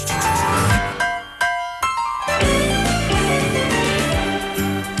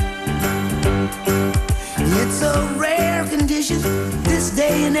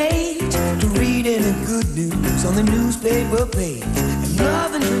news on the newspaper page.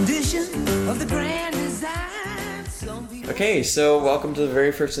 Love and tradition of the grand design. Okay, so welcome to the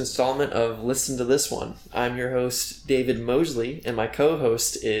very first installment of Listen to This One. I'm your host, David Mosley, and my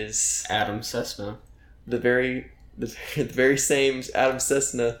co-host is... Adam Cessna. The very same Adam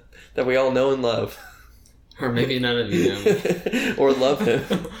Cessna that we all know and love. Or maybe none of you know. Or love him.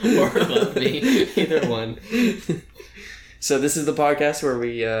 Or love me. Either one. So this is the podcast where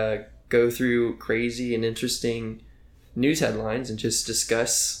we go through crazy and interesting news headlines and just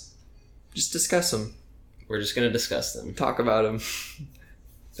discuss them. We're just going to discuss them. Talk about them.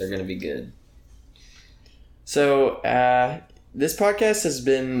 They're going to be good. So this podcast has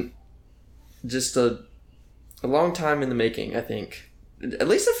been just a long time in the making, I think. At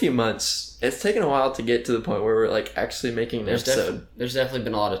least a few months. It's taken a while to get to the point where we're like actually making an episode. There's definitely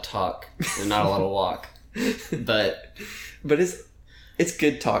been a lot of talk and not a lot of walk. But it's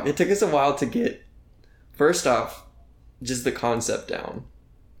good talk. It took us a while to get, first off, just the concept down.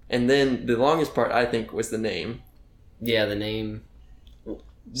 And then the longest part, I think, was the name. Yeah, the name.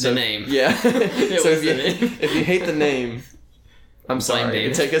 So, the name. Yeah. So name. if you hate the name, I'm sorry.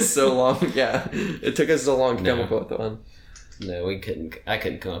 It took us so long. Yeah. It took us so long to come up with one. No, I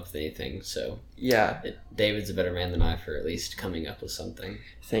couldn't come up with anything, so... Yeah. David's a better man than I for at least coming up with something.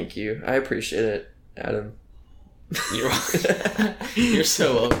 Thank you. I appreciate it, Adam. You're welcome. You're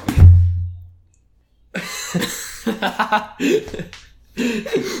so welcome.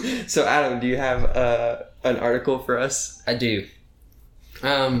 So, Adam, do you have an article for us? I do.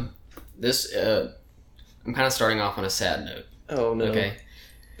 I'm kind of starting off on a sad note. Oh, no. Okay.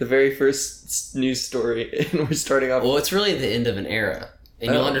 The very first news story, and we're starting off... Well, it's really the end of an era,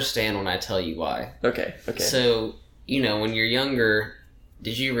 and you'll understand when I tell you why. Okay. So, when you're younger,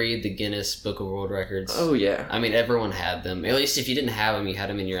 did you read the Guinness Book of World Records? Oh, yeah. I mean, everyone had them. At least if you didn't have them, you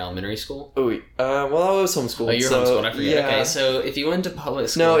had them in your elementary school. Oh, well, I was homeschooled. Oh, you're homeschooled, I forget. Yeah. Okay, so if you went to public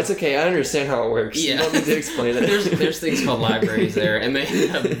school... No, it's okay. I understand how it works. Yeah. You don't need to explain it. There's things called libraries there, and they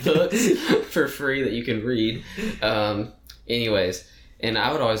have books for free that you can read. Anyways... And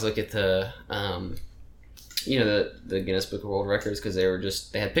I would always look at the Guinness Book of World Records because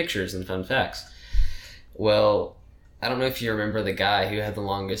they had pictures and fun facts. Well, I don't know if you remember the guy who had the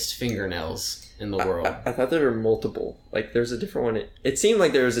longest fingernails in the world. I thought there were multiple. Like, there's a different one. It seemed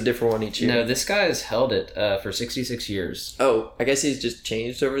like there was a different one each year. No, this guy has held it for 66 years. Oh, I guess he's just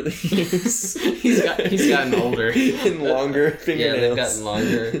changed over the years. he's gotten older. And longer fingernails. Yeah, they've gotten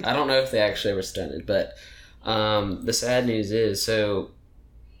longer. I don't know if they actually were stunted, but... the sad news is, so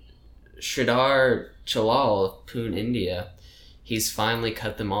Sridhar Chalal of Pune, India, he's finally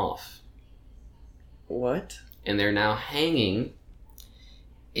cut them off. What? And they're now hanging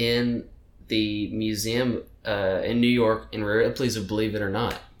in the museum in New York in Ripley's of Believe It or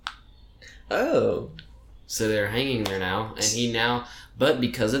Not. Oh. So they're hanging there now, and but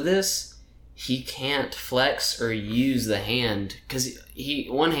because of this, he can't flex or use the hand, because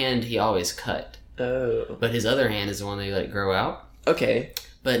one hand he always cut. Oh. But his other hand is the one they let grow out. Okay.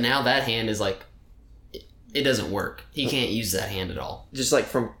 But now that hand is like, it doesn't work. He can't use that hand at all. Just like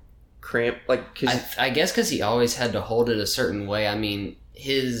from cramp, like... I guess because he always had to hold it a certain way. I mean,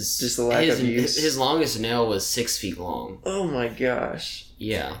 just the lack of use. His longest nail was 6 feet long. Oh my gosh.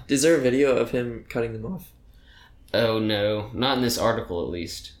 Yeah. Is there a video of him cutting them off? Oh no, not in this article at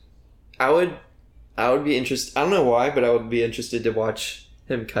least. I would be interested. I don't know why, but I would be interested to watch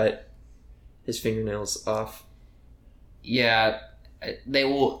him cut his fingernails off. Yeah,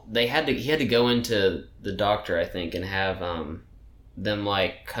 he had to go into the doctor, I think, and have them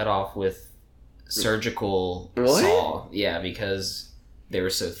like cut off with surgical saw. Yeah, because they were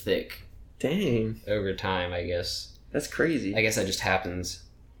so thick. Dang. Over time, I guess. That's crazy. I guess that just happens.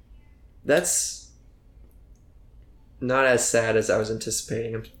 That's not as sad as I was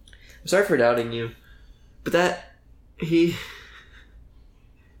anticipating. I'm sorry for doubting you, but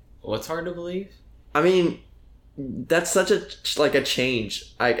What's hard to believe? I mean, that's such a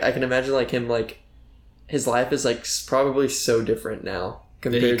change. I can imagine like him, like his life is like probably so different now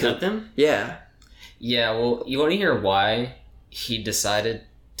compared Did he cut them? Yeah. Yeah. Well, you want to hear why he decided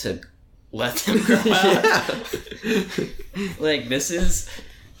to let them grow out? Yeah. Like, this is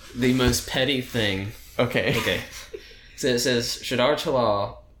the most petty thing. Okay. So it says Sridhar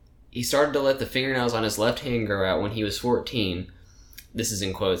Chalal, he started to let the fingernails on his left hand grow out when he was 14. This is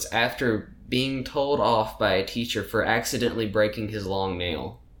in quotes, after being told off by a teacher for accidentally breaking his long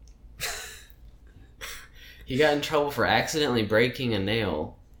nail. He got in trouble for accidentally breaking a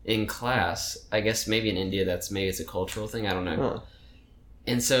nail in class. I guess maybe in India maybe it's a cultural thing, I don't know. Huh.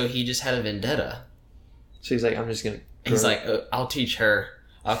 And so he just had a vendetta. So he's like, I'm just gonna... He's like, I'll teach her.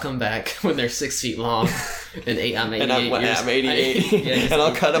 I'll come back when they're 6 feet long, and I'm 88 I'm 88, and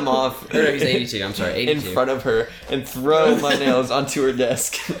I'll cut them off. Or no, he's 82. I'm sorry, 82. In front of her and throw my nails onto her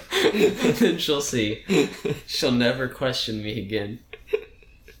desk. And then she'll see. She'll never question me again.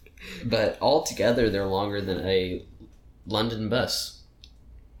 But altogether, they're longer than a London bus.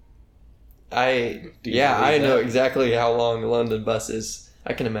 I know exactly how long a London bus is.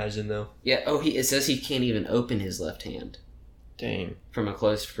 I can imagine though. Yeah. Oh, it says he can't even open his left hand. Dang. From a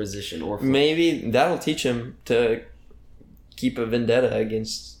closed position, or maybe that'll teach him to keep a vendetta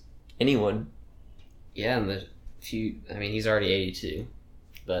against anyone. Yeah, and he's already 82,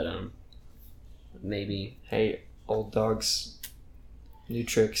 but maybe. Hey, old dogs, new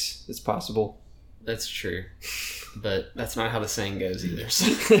tricks. It's possible. That's true, but that's not how the saying goes either.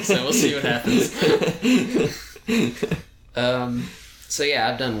 So we'll see what happens. So yeah,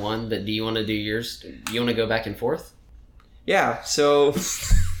 I've done one, but do you want to do yours? Do you want to go back and forth? Yeah. So.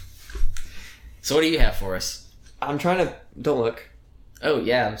 So what do you have for us? I'm trying to. Don't look. Oh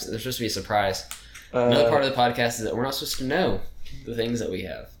yeah, there's supposed to be a surprise. Another part of the podcast is that we're not supposed to know the things that we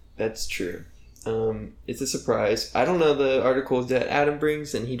have. That's true. It's a surprise. I don't know the articles that Adam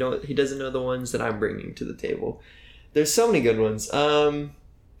brings, and he doesn't know the ones that I'm bringing to the table. There's so many good ones.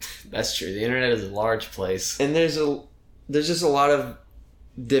 That's true. The internet is a large place, and there's just a lot of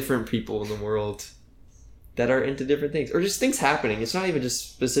different people in the world that are into different things, or just things happening. It's not even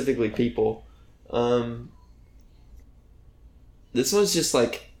just specifically people. This one's just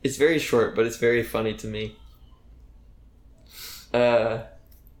like, it's very short, but it's very funny to me.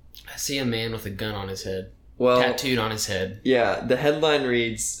 I see a man with a gun on his head. Well, tattooed on his head. Yeah, the headline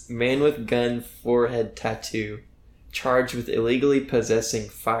reads, "Man with gun, forehead tattoo, charged with illegally possessing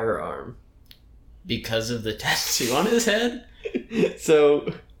firearm." Because of the tattoo on his head?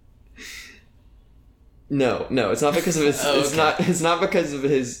 So, no, it's not because of his. Oh, okay. It's not because of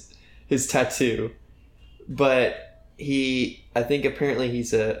his tattoo, but I think apparently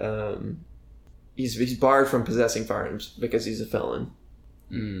he's barred from possessing firearms because he's a felon.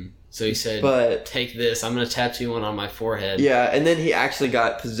 So he said, but take this, I'm going to tattoo one on my forehead. Yeah, and then he actually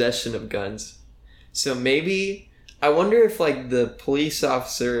got possession of guns. So maybe, I wonder if like the police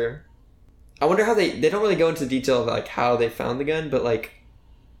officer, I wonder how they don't really go into detail of like how they found the gun, but like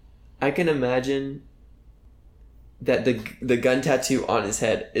I can imagine that the gun tattoo on his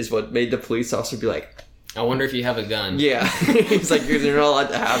head is what made the police officer be like, I wonder if you have a gun. Yeah. He's like, you're not allowed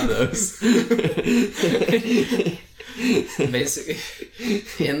to have those. Basically,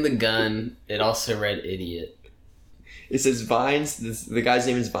 in the gun, it also read idiot. It says Vines, the guy's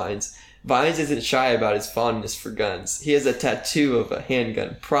name is Vines. Vines isn't shy about his fondness for guns. He has a tattoo of a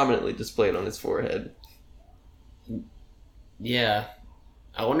handgun prominently displayed on his forehead. Yeah.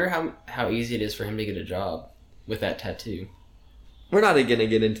 I wonder how easy it is for him to get a job with that tattoo. We're not going to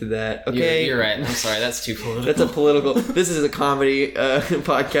get into that, okay? You're right. I'm sorry. That's too political. That's a political... This is a comedy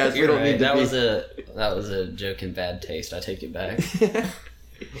podcast. You're we don't right. need to That was a joke in bad taste. I take it back.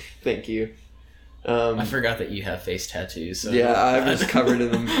 Thank you. I forgot that you have face tattoos. So yeah, I'm just covered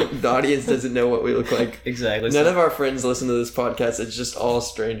in them. The audience doesn't know what we look like. Exactly. None of our friends listen to this podcast. It's just all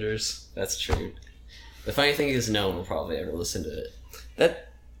strangers. That's true. The funny thing is no one will probably ever listen to it.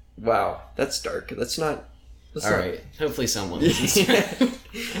 Wow, that's dark. That's not... Alright, hopefully someone listens to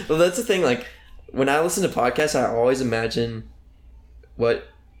it. Well, that's the thing, like, when I listen to podcasts, I always imagine what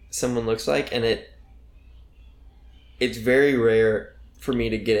someone looks like, and it's very rare for me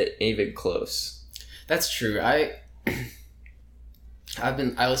to get it even close. That's true. I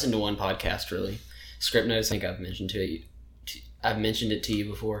listened to one podcast, really. Script Notes, I think I've mentioned it to you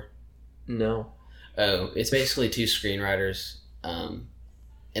before. No. Oh, it's basically two screenwriters, and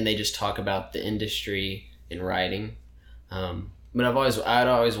they just talk about the industry in writing, but I'd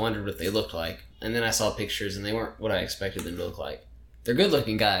always wondered what they looked like, and then I saw pictures and they weren't what I expected them to look like. They're good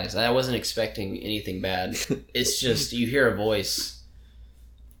looking guys. I wasn't expecting anything bad. It's just you hear a voice,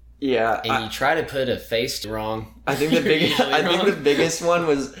 and you try to put a face wrong. I think the biggest one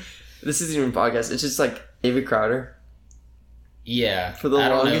was, this isn't even a podcast, it's just like David Crowder. Yeah, for the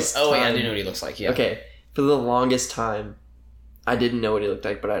longest time. Oh wait, I do know what he looks like. Yeah. Okay, for the longest time, I didn't know what he looked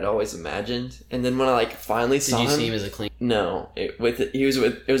like, but I'd always imagined. And then when I finally saw him... Did you see him as a clean... No. It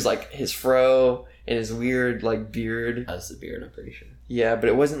was like his fro and his weird beard. That's the beard, I'm pretty sure. Yeah, but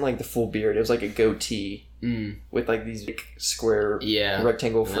it wasn't like the full beard. It was like a goatee with these square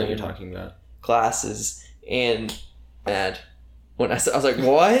rectangle frame you're talking about glasses. And when I was like,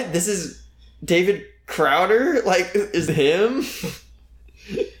 what? This is David Crowder? Is it him?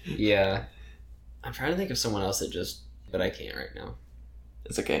 Yeah. I'm trying to think of someone else that just... But I can't right now.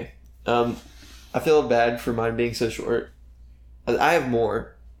 It's okay. I feel bad for mine being so short. I have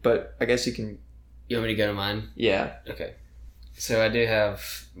more, but I guess you can. You want me to go to mine? Yeah. Okay. So I do have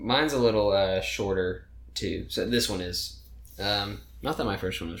mine's a little shorter too. So this one is not that my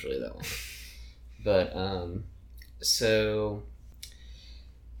first one was really that long, but so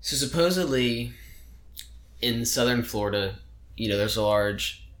supposedly in southern Florida, there's a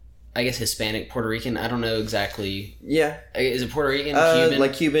large, I guess, Hispanic Puerto Rican. I don't know exactly. Yeah. Is it Puerto Rican? Cuban?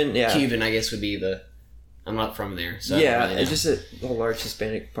 Like Cuban. Yeah. Cuban, I guess, would be the. I'm not from there, so yeah, I don't really know. it's just a large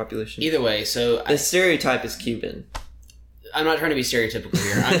Hispanic population. Either way, so The stereotype is Cuban. I'm not trying to be stereotypical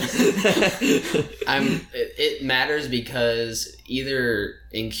here. It matters because either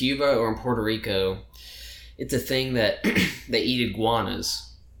in Cuba or in Puerto Rico, it's a thing that they eat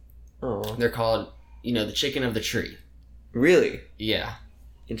iguanas. Oh, They're called, the chicken of the tree. really? Yeah.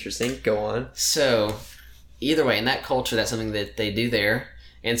 Interesting. Go on. So, either way, in that culture, that's something that they do there.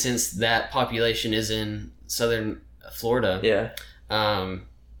 And since that population is in southern Florida, Yeah.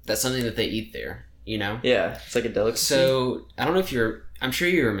 That's something that they eat there. Yeah. It's like a delicacy. So, I don't know if I'm sure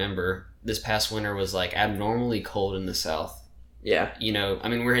you remember this past winter was like abnormally cold in the South. Yeah.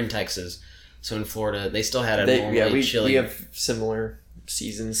 We're in Texas, so in Florida, they still had abnormally chilly. We have similar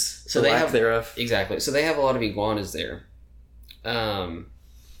seasons, So they lack have thereof. Exactly. So they have a lot of iguanas there,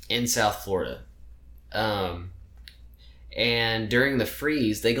 in South Florida, and during the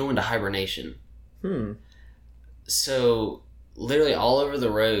freeze, they go into hibernation. So literally all over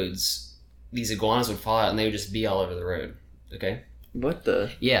the roads, these iguanas would fall out, and they would just be all over the road. Okay. What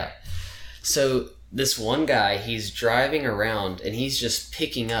the? Yeah. So this one guy, he's driving around and he's just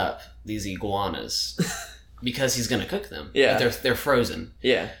picking up these iguanas because he's gonna cook them. Yeah. They're frozen.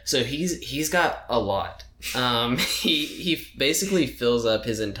 Yeah. So he's got a lot. He basically fills up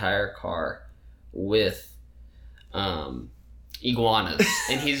his entire car with iguanas,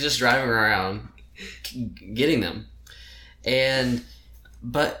 and he's just driving around getting them.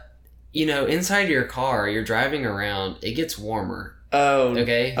 But inside your car, you're driving around, it gets warmer. Oh.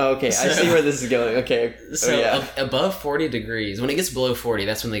 Okay. Okay. I see where this is going. Okay. So yeah. Above 40 degrees, when it gets below 40,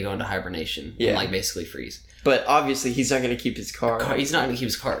 that's when they go into hibernation. Yeah. And basically freeze. But obviously, he's not going to keep his car. He's not going to keep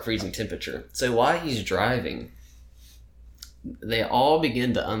his car at freezing temperature. So while he's driving, they all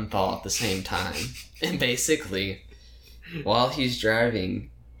begin to unthaw at the same time. And basically, while he's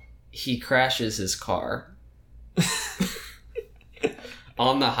driving, he crashes his car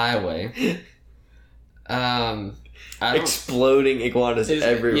on the highway. Exploding iguanas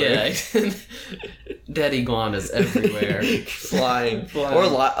everywhere. Yeah. Dead iguanas everywhere. Flying. Or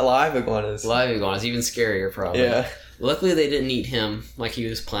live iguanas. Live iguanas, even scarier probably. Yeah. Luckily they didn't eat him like he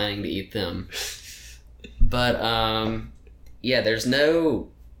was planning to eat them. But, there's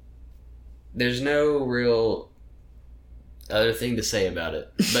no real other thing to say about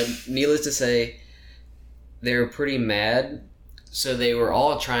it. But needless to say, they were pretty mad, so they were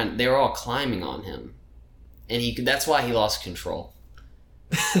all climbing on him. And that's why he lost control.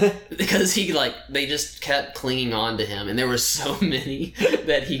 Because they just kept clinging on to him, and there were so many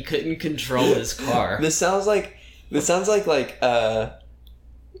that he couldn't control his car. This sounds like what's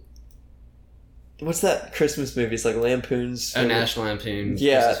that Christmas movie? It's like Lampoon's. National Lampoon.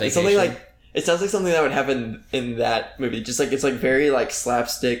 Yeah, it's something like it sounds like something that would happen in that movie. Just like it's like very like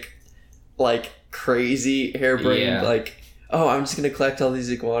slapstick, like crazy harebrained. Yeah. Like, oh, I'm just gonna collect all these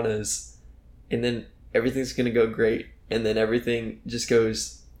iguanas, and then everything's gonna go great, and then everything just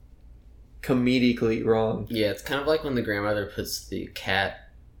goes comedically wrong. Yeah, it's kind of like when the grandmother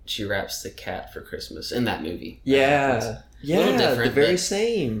she wraps the cat for Christmas in that movie. Yeah. Yeah, little different, the very but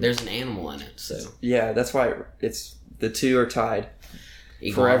same. There's an animal in it, so Yeah, that's why it's the two are tied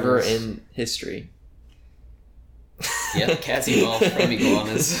iguanas. forever in history. Yep, cats evolved from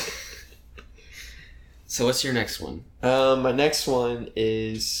iguanas. So what's your next one? My next one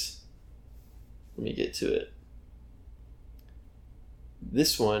is... Let me get to it.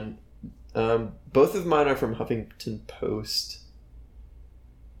 This one, both of mine are from Huffington Post.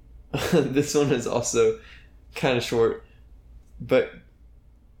 This one is also kind of short, but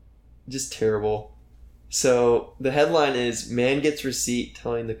just terrible. So the headline is, "Man gets receipt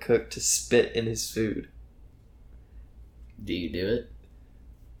telling the cook to spit in his food." Do you do it?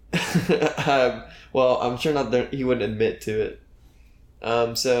 Well, I'm sure not that he wouldn't admit to it.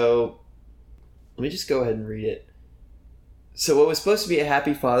 So let me just go ahead and read it. So what was supposed to be a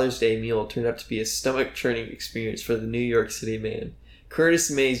happy Father's Day meal turned out to be a stomach-churning experience for the New York City man. Curtis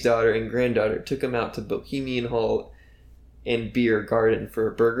May's daughter and granddaughter took him out to Bohemian Hall and Beer Garden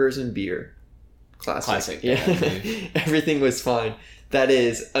for burgers and beer. Classic. Yeah. Everything was fine. That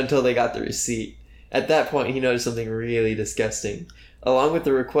is, until they got the receipt. At that point, he noticed something really disgusting. Along with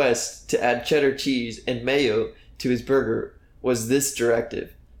the request to add cheddar cheese and mayo to his burger was this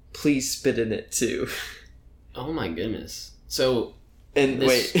directive: please spit in it too. Oh my goodness. So... And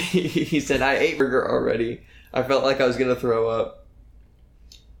wait, he said, I ate burger already. I felt like I was going to throw up.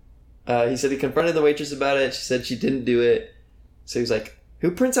 He said he confronted the waitress about it. She said she didn't do it. So he was like,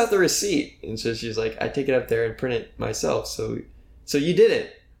 who prints out the receipt? And so she was like, I take it up there and print it myself. So you did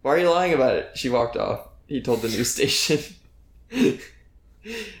it. Why are you lying about it? She walked off. He told the news station.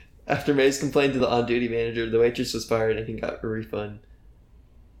 After Mays complained to the on-duty manager, the waitress was fired and he got a refund.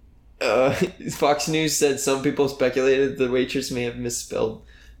 Fox News said some people speculated the waitress may have misspelled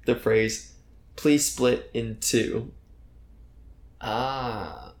the phrase, please split in two.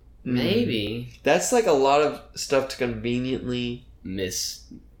 Maybe. That's like a lot of stuff to conveniently...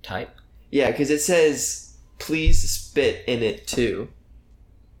 mistype? Yeah, because it says, please spit in it too.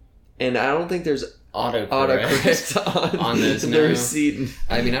 And I don't think there's autocorrect on those, the receipt.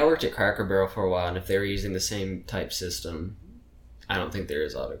 I mean, I worked at Cracker Barrel for a while, and if they were using the same type system... I don't think there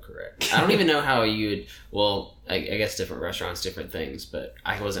is autocorrect. I don't even know how you would... Well, I guess different restaurants, different things, but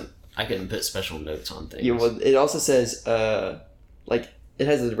I couldn't put special notes on things. Yeah, well, it also says, like, it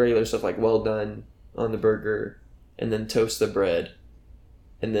has the regular stuff like well done on the burger, and then toast the bread,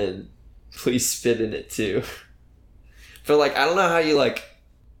 and then please spit in it too. But, like, I don't know how you, like...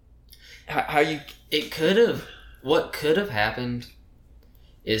 How you... It could have... What could have happened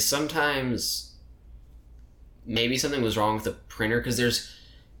is sometimes... Maybe something was wrong with the printer, because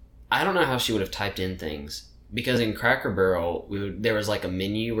I don't know how she would have typed in things, because in Cracker Barrel there was like a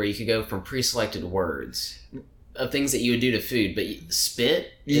menu where you could go from pre-selected words of things that you would do to food, but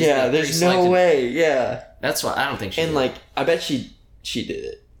spit there's no way. That's why I don't think she and did. Like I bet she did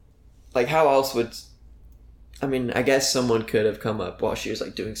it. Like how else would... I mean, I guess someone could have come up while she was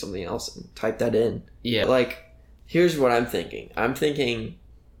like doing something else and typed that in. Yeah. Like, here's what I'm thinking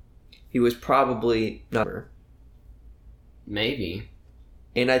he was probably not her. Maybe.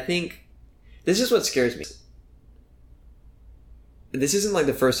 And I think this is what scares me. This isn't like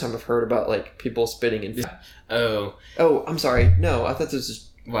the first time I've heard about like people spitting in. Oh, I'm sorry. No, I thought this was...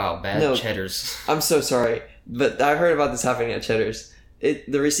 Wow, bad Cheddars. I'm so sorry, but I heard about this happening at Cheddar's.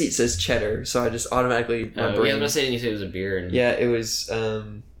 The receipt says cheddar, so I just automatically... Yeah, I was going to say, didn't you say it was a beer? And yeah, it was...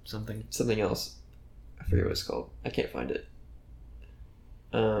 something else. I forget what it's called. I can't find it.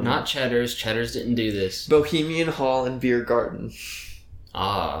 Not Cheddar's. Cheddar's didn't do this. Bohemian Hall and Beer Garden.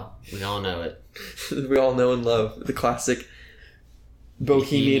 We all know it. We all know and love the classic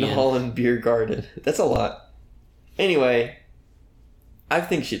Bohemian Hall and Beer Garden. That's a lot. Anyway, I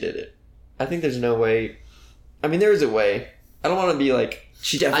think she did it. I think there's no way... I mean, there is a way. I don't want to be like,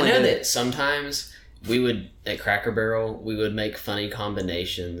 she definitely did it. I know that sometimes we would, at Cracker Barrel, we would make funny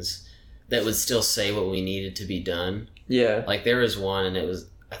combinations that would still say what we needed to be done. Yeah. Like, there was one, and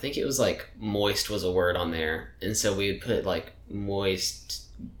I think it was like moist was a word on there. And so we would put like moist,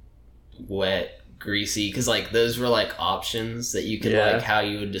 wet, greasy, because like those were like options that you could like how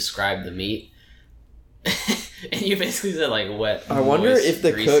you would describe the meat. And you basically said like wet, I wonder moist, if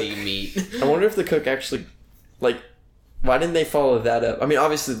the greasy cook, meat. I wonder if the cook actually, like, why didn't they follow that up? I mean,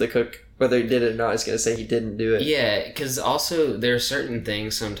 obviously the cook, whether he did it or not, is going to say he didn't do it. Yeah, because also there are certain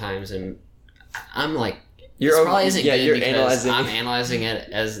things sometimes, and I'm like, You're this probably isn't good you're because analyzing. I'm analyzing it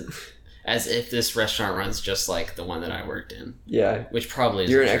as if this restaurant runs just like the one that I worked in. Yeah. Which probably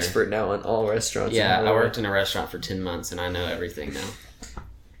isn't You're an true. expert now in all restaurants. Yeah, I worked in a restaurant for 10 months, and I know everything now.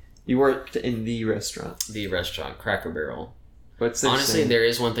 You worked in the restaurant. The restaurant, Cracker Barrel. What's Honestly, there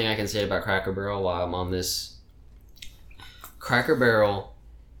is one thing I can say about Cracker Barrel while I'm on this. Cracker Barrel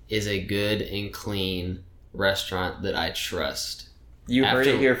is a good and clean restaurant that I trust. You heard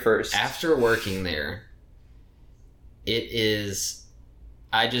it here first. After working there, it is...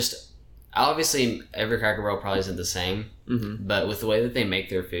 Obviously, every Cracker Barrel probably isn't the same, but with the way that they make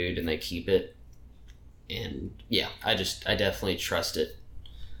their food and they keep it, and yeah, I definitely trust it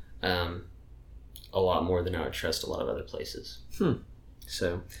a lot more than I would trust a lot of other places.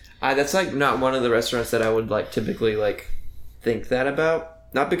 So, that's like not one of the restaurants that I would like typically like think that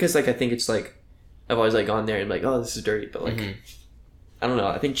about. Not because like I think it's like I've always like gone there and like, oh, this is dirty, but like I don't know.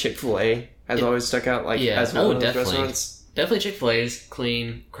 I think Chick-fil-A has always stuck out like as one of those restaurants. Definitely Chick-fil-A is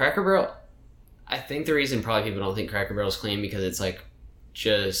clean. Cracker Barrel, I think the reason probably people don't think Cracker Barrel is clean because it's like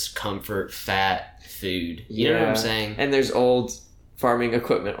just comfort, fat food. You know what I'm saying? And there's old farming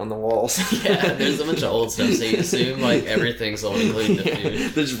equipment on the walls. Yeah, there's a bunch of old stuff, so you assume like everything's old, including the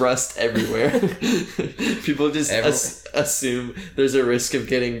food. There's rust everywhere. People just assume there's a risk of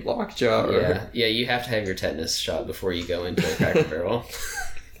getting lockjaw. Yeah, you have to have your tetanus shot before you go into a Cracker Barrel.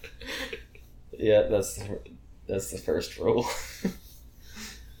 Yeah, that's the first rule.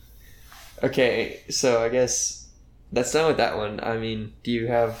 Okay, so I guess that's done with that one. I mean, do you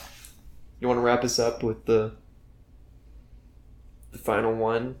have You want to wrap us up with the final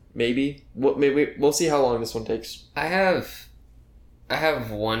one? Maybe. Maybe we'll see how long this one takes. I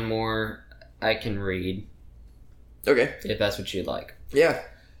have one more I can read. Okay. If that's what you'd like. Yeah.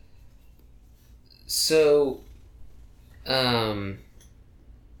 So,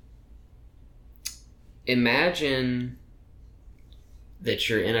 imagine that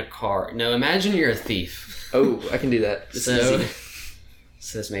you're in a car. No, imagine you're a thief. Oh, I can do that. This is easy.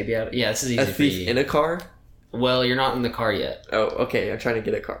 So this may be out. Yeah, this is easy A for thief you. in a car? Well, you're not in the car yet. Oh, okay. I'm trying to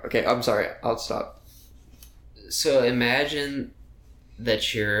get a car. Okay, I'm sorry. I'll stop. So imagine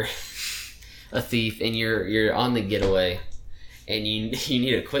that you're a thief and you're on the getaway, and you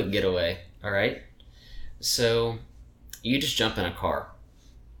need a quick getaway. All right. So you just jump in a car.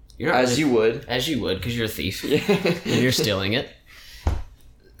 You're not As you would, because you're a thief. Yeah. And you're stealing it.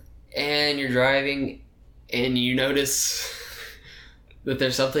 And you're driving, and you notice that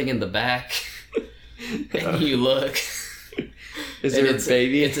there's something in the back, and you look. Is there a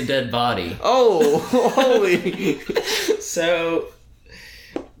baby? It's a dead body. Oh, holy! So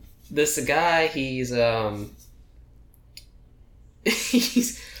this guy, he's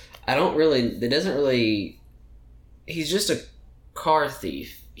he's just a car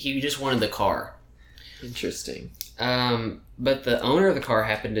thief. He just wanted the car. Interesting. But the owner of the car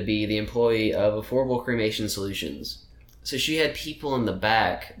happened to be the employee of Affordable Cremation Solutions. So she had people in the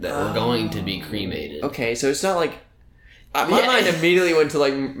back that were going to be cremated. Okay, so it's not like... my mind immediately went to,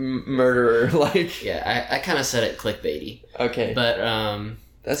 like, murderer, like... Yeah, I kind of said it clickbaity. Okay. But,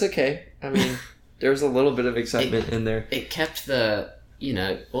 that's okay. I mean, there was a little bit of excitement in there. It kept the...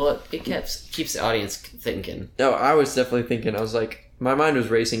 it keeps the audience thinking. No, I was definitely thinking, I was like... My mind was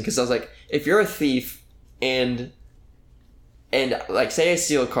racing, because I was like, if you're a thief, and like, say I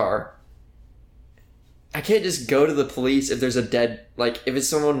steal a car... I can't just go to the police if there's a dead... Like, if it's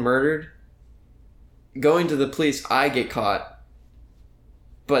someone murdered... Going to the police, I get caught.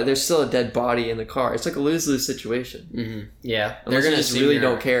 But there's still a dead body in the car. It's like a lose-lose situation. Mm-hmm. Yeah. Unless you just really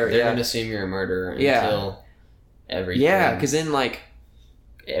don't care. They're going to assume you're a murderer until everything... Yeah, because then, like...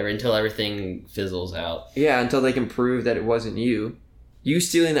 Until everything fizzles out. Yeah, until they can prove that it wasn't you. You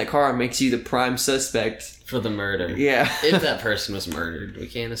stealing that car makes you the prime suspect. For the murder. Yeah. If that person was murdered. We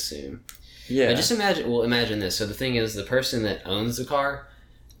can't assume. Yeah. But just imagine this. So the thing is, the person that owns the car,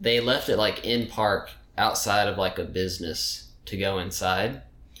 they left it, like, in park outside of, like, a business to go inside.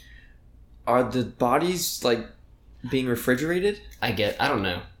 Are the bodies, like, being refrigerated? I don't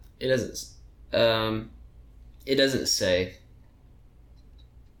know. It doesn't say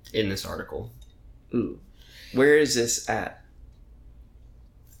in this article. Ooh. Where is this at?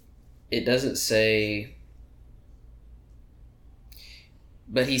 It doesn't say...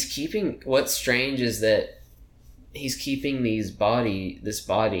 But what's strange is that he's keeping this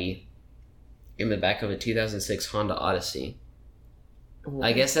body in the back of a 2006 Honda Odyssey.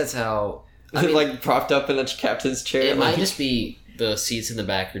 I guess that's how... Is it like propped up in a captain's chair? It might just be the seats in the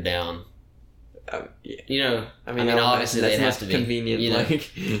back are down. Yeah. I mean obviously they'd have to be convenient,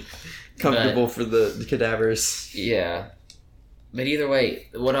 like comfortable for the cadavers. Yeah. But either way,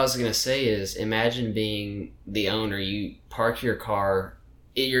 what I was going to say is, imagine being the owner. You park your car...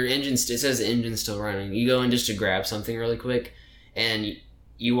 it says the engine's still running. You go in just to grab something really quick, and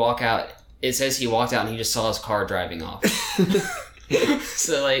you walk out. It says he walked out and he just saw his car driving off.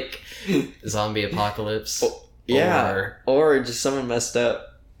 So, like, zombie apocalypse. Yeah. Or just someone messed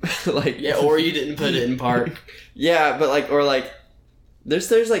up. Like, yeah, or you didn't put it in park. Yeah, but like,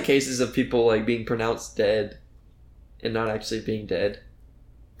 there's like cases of people like being pronounced dead and not actually being dead.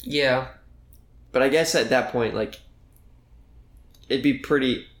 Yeah. But I guess at that point, like, it'd be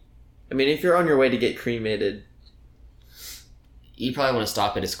pretty... I mean, if you're on your way to get cremated... You probably want to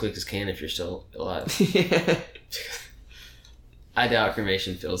stop it as quick as can if you're still alive. Yeah. I doubt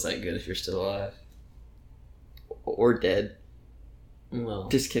cremation feels that good if you're still alive. Or dead. Well...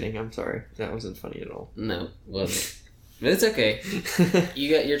 Just kidding, I'm sorry. That wasn't funny at all. No, wasn't. But it's okay.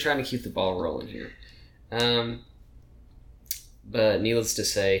 You're trying to keep the ball rolling here. But needless to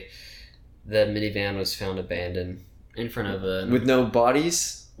say, the minivan was found abandoned in front of a... With no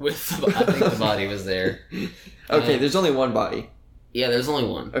bodies? I think the body was there. Okay, there's only one body. Yeah, there's only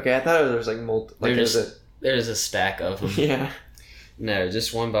one. Okay, I thought there was like multiple... Like there's a stack of them. Yeah. No,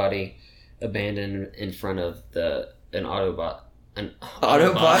 just one body abandoned in front of an Autobot. An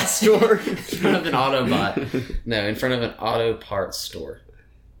Autobot store? In front of an Autobot. No, in front of an auto parts store.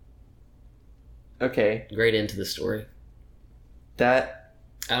 Okay. Great end to the story. That...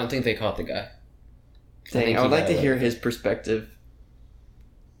 I don't think they caught the guy. Dang, I would like to hear his perspective.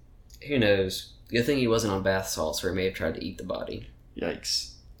 Who knows? Good thing he wasn't on bath salts, or he may have tried to eat the body.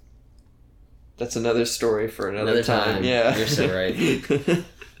 Yikes. That's another story for another time. Yeah. You're so right.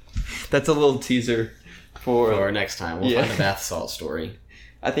 That's a little teaser For next time. We'll Yeah. find a bath salt story.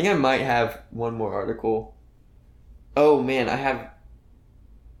 I think I might have one more article. Oh man, I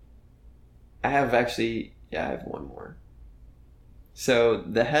have actually, yeah, I have one more. So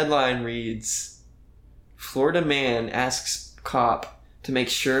the headline reads, Florida man asks cop to make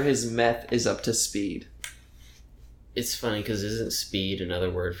sure his meth is up to speed. It's funny because isn't speed another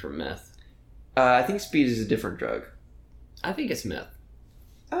word for meth? I think speed is a different drug. I think it's meth.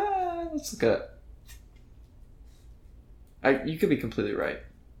 Let's look it up. You could be completely right.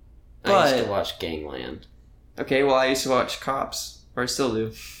 I used But- to watch Gangland. Okay, well, I used to watch Cops, or I still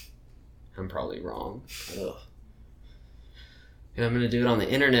do. I'm probably wrong. Ugh. And I'm going to do it on the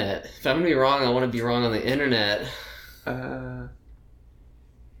internet. If I'm going to be wrong, I want to be wrong on the internet.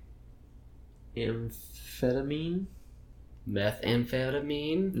 Amphetamine?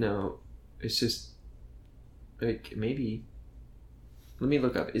 Methamphetamine? No, it's just like maybe. Let me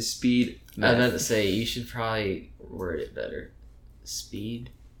look up. Is speed I was meth? about to say, you should probably word it better. Speed?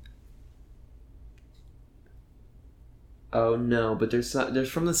 Oh no, but they're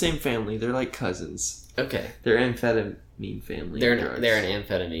from the same family. They're like cousins. Okay. They're amphetamine family. They're drugs. an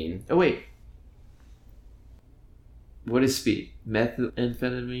amphetamine. Oh wait. What is speed?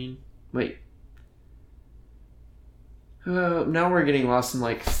 Methamphetamine? Wait. Now we're getting lost in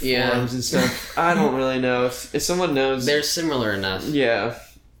like forums Yeah. and stuff. I don't really know. If someone knows, They're similar enough. yeah,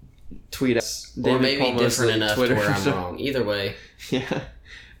 tweet us. Or David maybe Paul different Mosley, enough Twitter. to where I'm wrong. Either way. Yeah.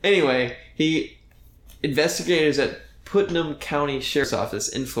 Anyway, investigators at Putnam County Sheriff's Office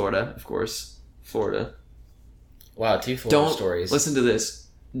in Florida, of course, Florida. Wow, two Florida stories. Listen to this.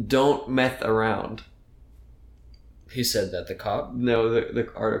 Don't meth around. Who said that? The cop? No, the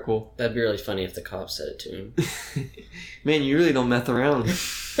article. That'd be really funny if the cop said it to him. Man, you really don't meth around.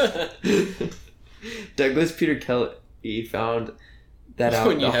 Douglas Peter Kelly found that out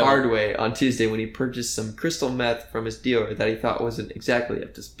When you the have hard way on Tuesday when he purchased some crystal meth from his dealer that he thought wasn't exactly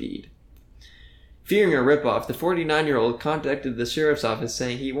up to speed. Fearing a ripoff, the 49-year-old contacted the sheriff's office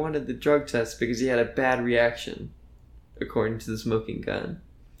saying he wanted the drug test because he had a bad reaction, according to the smoking gun.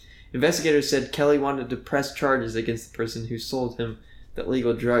 Investigators said Kelly wanted to press charges against the person who sold him that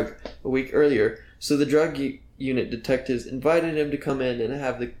legal drug a week earlier, so the drug unit detectives invited him to come in and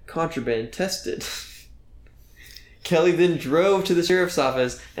have the contraband tested. Kelly then drove to the sheriff's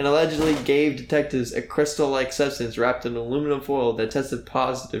office and allegedly gave detectives a crystal-like substance wrapped in aluminum foil that tested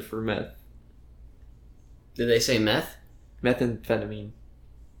positive for meth. Did they say meth? Methamphetamine.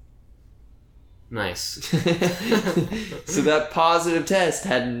 Nice. So that positive test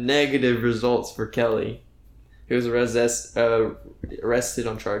had negative results for Kelly, who was arrested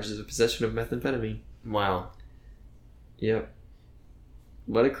on charges of possession of methamphetamine. Wow. Yep.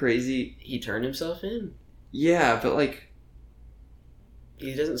 What a crazy... He turned himself in. Yeah, but like...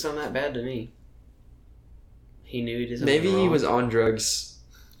 He doesn't sound that bad to me. He knew he did something Maybe he wrong. was on drugs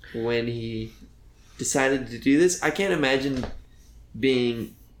when he decided to do this. I can't imagine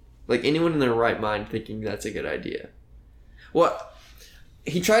being... like anyone in their right mind thinking that's a good idea. Well,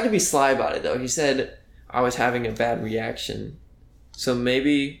 he tried to be sly about it though. He said, I was having a bad reaction. So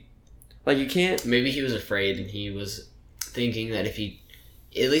maybe, like you can't... Maybe he was afraid and he was thinking that if he...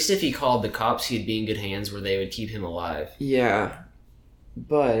 At least if he called the cops, he'd be in good hands where they would keep him alive. Yeah.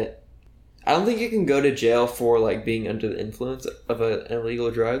 But I don't think you can go to jail for like being under the influence of an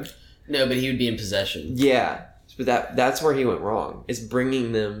illegal drug. No, but he would be in possession. Yeah. But that's where he went wrong. Is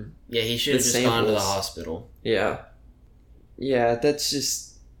bringing them... Yeah, he should have The just gone to the samples. hospital. Yeah. Yeah, that's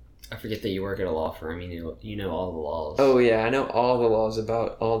just... I forget that you work at a law firm. You know all the laws. Oh yeah, I know all the laws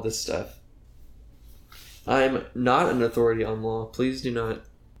about all this stuff. I'm not an authority on law. Please do not.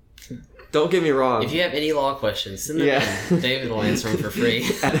 Don't get me wrong. If you have any law questions, send them Yeah. in. David will answer them for free.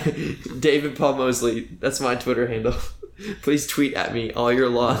 David Paul Mosley. That's my Twitter handle. Please tweet at me all your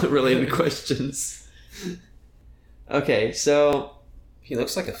law-related questions. Okay, so He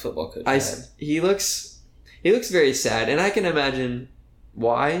looks like a football coach. he looks very sad, and I can imagine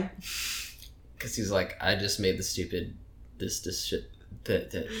why. Because he's like, I just made the stupid... This shit...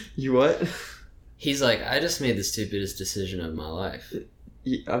 You what? He's like, I just made the stupidest decision of my life.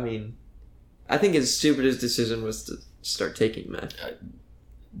 I mean, I think his stupidest decision was to start taking meth.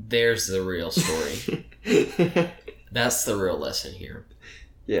 There's the real story. That's the real lesson here.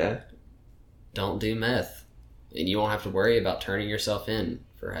 Yeah. Don't do meth. And you won't have to worry about turning yourself in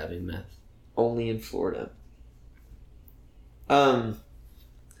for having meth. Only in Florida. I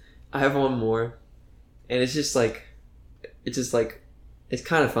have one more, and it's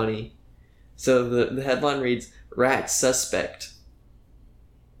kind of funny. So the headline reads, "Rat suspect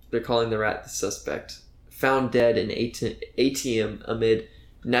they're calling the rat the suspect, found dead in ATM amid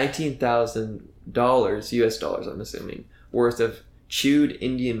 $19,000 US dollars, I'm assuming, worth of chewed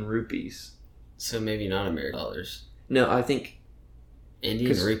Indian rupees. So maybe not American dollars. No, I think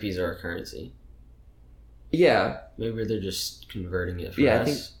Indian rupees are a currency. Yeah. Maybe they're just converting it for Yeah, us. I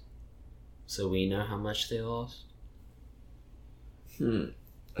think so we know how much they lost. I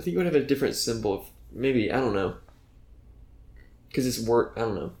think it would have a different symbol. Maybe, I don't know. Because it's work. I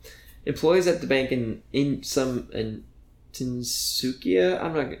don't know. Employees at the bank in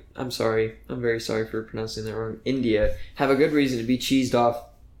Tinsukia. I'm sorry. I'm very sorry for pronouncing that wrong. India have a good reason to be cheesed off.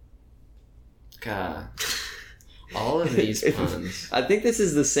 God, all of these puns. I think this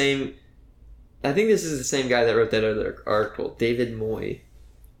is the same. I think this is the same guy that wrote that other article, David Moy.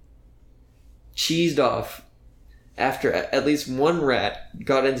 Cheesed off after at least one rat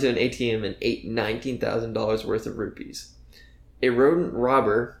got into an ATM and ate $19,000 worth of rupees. A rodent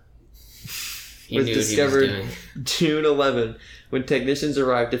robber was discovered June 11 when technicians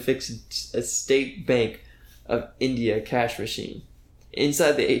arrived to fix a state bank of India cash machine.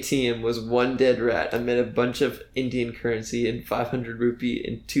 Inside the ATM was one dead rat amid a bunch of Indian currency and 500 rupee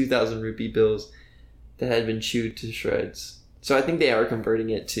and 2,000 rupee bills that had been chewed to shreds. So I think they are converting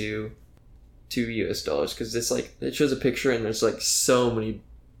it to US dollars, because it's like, it shows a picture and there's like so many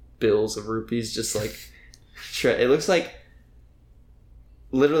bills of rupees just like shred. It looks like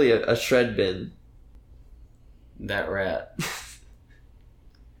literally a shred bin. That rat.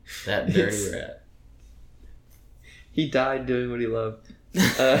 That dirty rat. He died doing what he loved.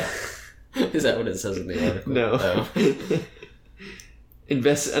 Is that what it says in the article? No. Oh.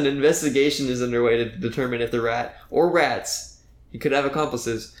 An investigation is underway to determine if the rat or rats, he could have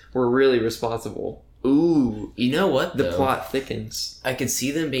accomplices, were really responsible. Ooh. You know what, The though? plot thickens. I could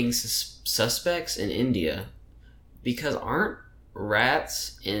see them being suspects in India, because aren't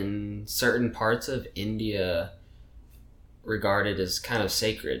rats in certain parts of India regarded as kind of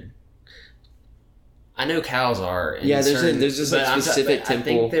sacred? I know cows are. Yeah, there's just like specific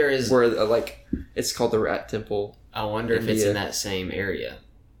temple I think there is, where like it's called the Rat Temple. I wonder if it's in that same area,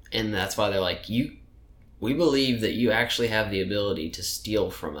 and that's why they're like, we believe that you actually have the ability to steal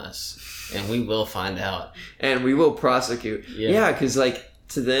from us, and we will find out, and we will prosecute. Yeah, because like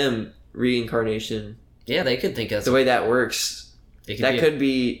to them, reincarnation. Yeah, they could think that's the way that works. Could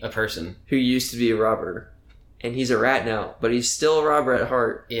be a person who used to be a robber, and he's a rat now, but he's still a robber at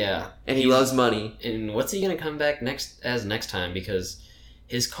heart. Yeah, and he loves money. And what's he gonna come back next time? Because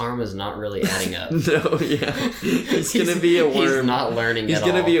his karma's not really adding up. No, yeah, he's gonna be a worm. He's not learning. He's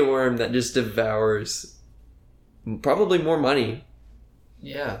gonna be a worm that just devours probably more money.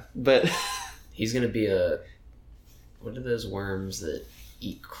 Yeah, but he's gonna be what are those worms that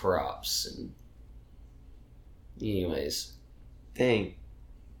eat crops? And anyways, dang.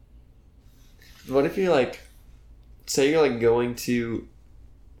 What if you're like, say you're like going to,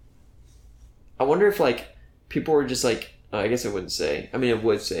 I wonder if like people were just like, I guess it wouldn't say. I mean, it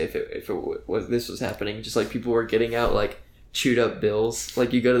would say if it was this was happening. Just like people were getting out like chewed up bills.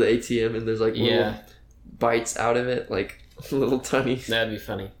 Like you go to the ATM and there's like little bites out of it, like little tiny. That'd be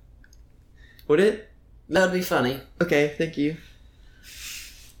funny. Would it? That'd be funny. Okay, thank you.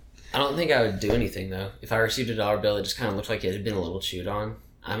 I don't think I would do anything though. If I received a dollar bill, it just kind of looked like it had been a little chewed on.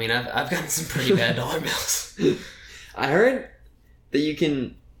 I mean, I've gotten some pretty bad dollar bills. I heard that you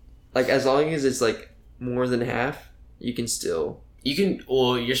can, like, as long as it's like more than half, you can still.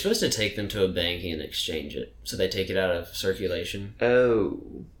 Well, you're supposed to take them to a bank and exchange it, so they take it out of circulation. Oh,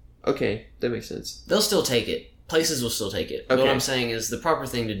 okay, that makes sense. They'll still take it. Places will still take it. Okay. What I'm saying is the proper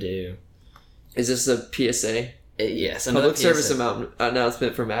thing to do. Is this a PSA? Yes. Public service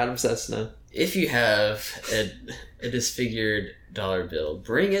announcement from Adam Cessna. If you have a disfigured dollar bill,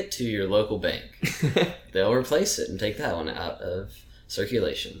 bring it to your local bank. They'll replace it and take that one out of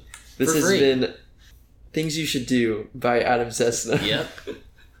circulation. This has been Things You Should Do by Adam Cessna. Yep.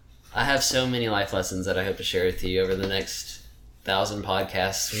 I have so many life lessons that I hope to share with you over the next 1,000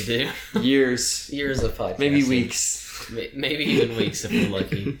 podcasts we do. Years of podcasting. Maybe weeks. Maybe even weeks if we're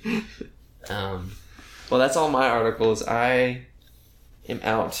lucky. Well, that's all my articles. I am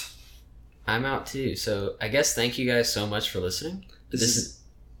out. I'm out too. So I guess thank you guys so much for listening. This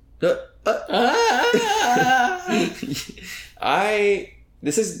has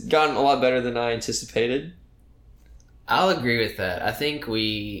gotten a lot better than I anticipated. I'll agree with that. I think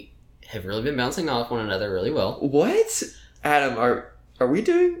we have really been bouncing off one another really well. What? Adam, are we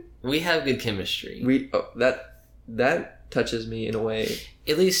doing? We have good chemistry. That touches me in a way.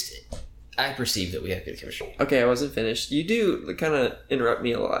 At least I perceive that we have good chemistry. Okay, I wasn't finished. You do kind of interrupt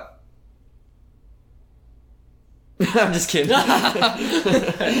me a lot. I'm just kidding.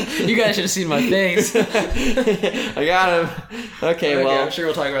 You guys should have seen my face. I got him. Okay, well, I'm sure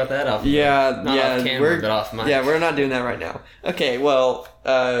we'll talk about that off. Yeah, not yeah, off camera, but off mic. Yeah, we're not doing that right now. Okay, well,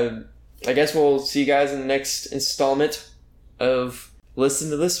 I guess we'll see you guys in the next installment of Listen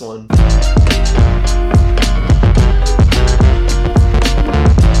to This One. Bye.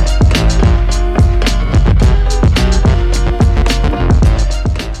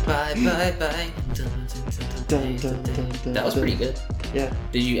 That was pretty good. Yeah.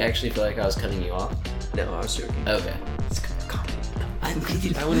 Did you actually feel like I was cutting you off? No, I was joking. Okay. It's comedy. I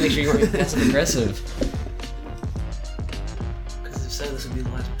want to make sure you weren't passive aggressive. Because if so, this would be the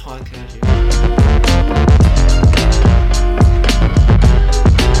last podcast here.